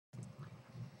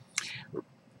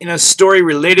In a story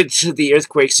related to the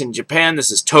earthquakes in Japan,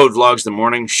 this is Toad Vlogs, the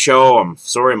morning show. I'm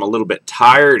sorry I'm a little bit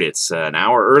tired. It's an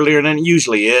hour earlier than it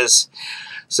usually is.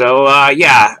 So,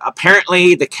 yeah,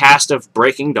 apparently the cast of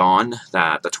Breaking Dawn,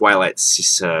 the Twilight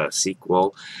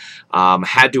sequel,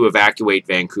 had to evacuate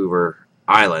Vancouver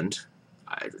Island,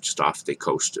 just off the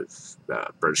coast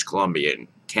of British Columbia in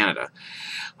Canada,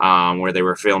 where they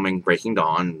were filming Breaking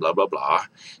Dawn, blah, blah,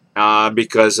 blah,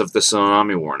 because of the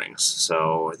tsunami warnings.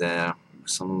 So,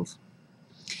 some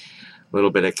little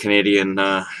bit of Canadian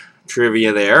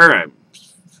trivia there. It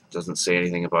doesn't say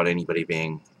anything about anybody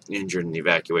being injured in the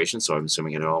evacuation, so I'm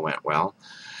assuming it all went well.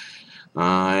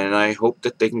 And I hope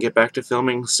that they can get back to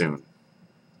filming soon.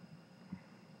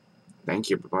 Thank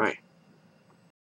you. Bye-bye.